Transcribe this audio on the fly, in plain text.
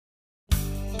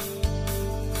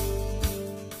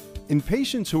In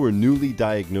patients who are newly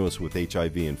diagnosed with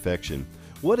HIV infection,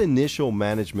 what initial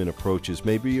management approaches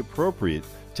may be appropriate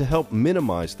to help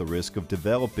minimize the risk of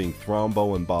developing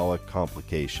thromboembolic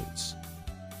complications?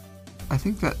 I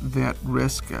think that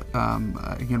risk,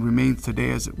 again, remains today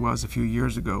as it was a few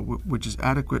years ago, which is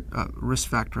adequate risk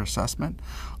factor assessment,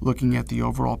 looking at the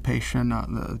overall patient,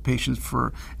 the patients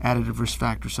for additive risk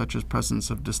factors such as presence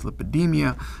of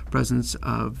dyslipidemia, presence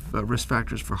of risk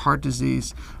factors for heart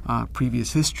disease,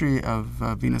 previous history of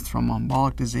venous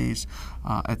thromboembolic disease,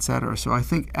 et cetera. So I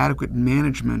think adequate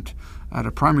management at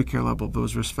a primary care level of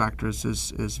those risk factors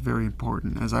is very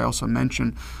important. As I also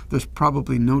mentioned, there's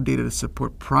probably no data to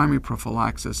support primary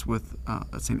prophylaxis with,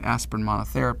 let's say, an aspirin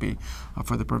monotherapy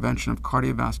for the prevention of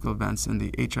cardiovascular events in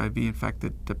the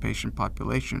HIV-infected patient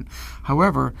population.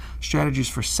 However, strategies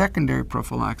for secondary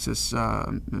prophylaxis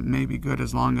may be good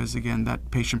as long as, again, that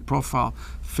patient profile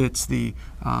fits the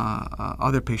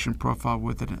other patient profile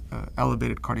with an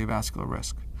elevated cardiovascular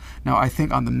risk. Now, I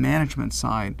think on the management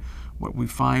side, what we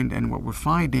find and what we're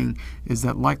finding is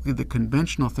that likely the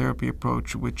conventional therapy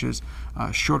approach, which is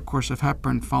a short course of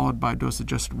heparin followed by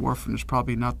dose-adjusted warfarin, is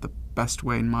probably not the best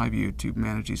way, in my view, to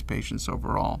manage these patients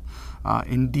overall.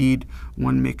 Indeed,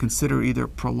 one may consider either a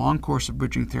prolonged course of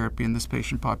bridging therapy in this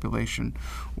patient population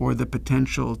or the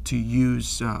potential to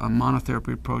use a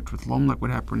monotherapy approach with low-liquid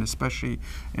heparin, especially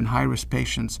in high-risk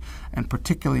patients and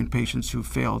particularly in patients who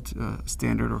failed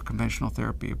standard or conventional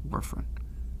therapy of warfarin.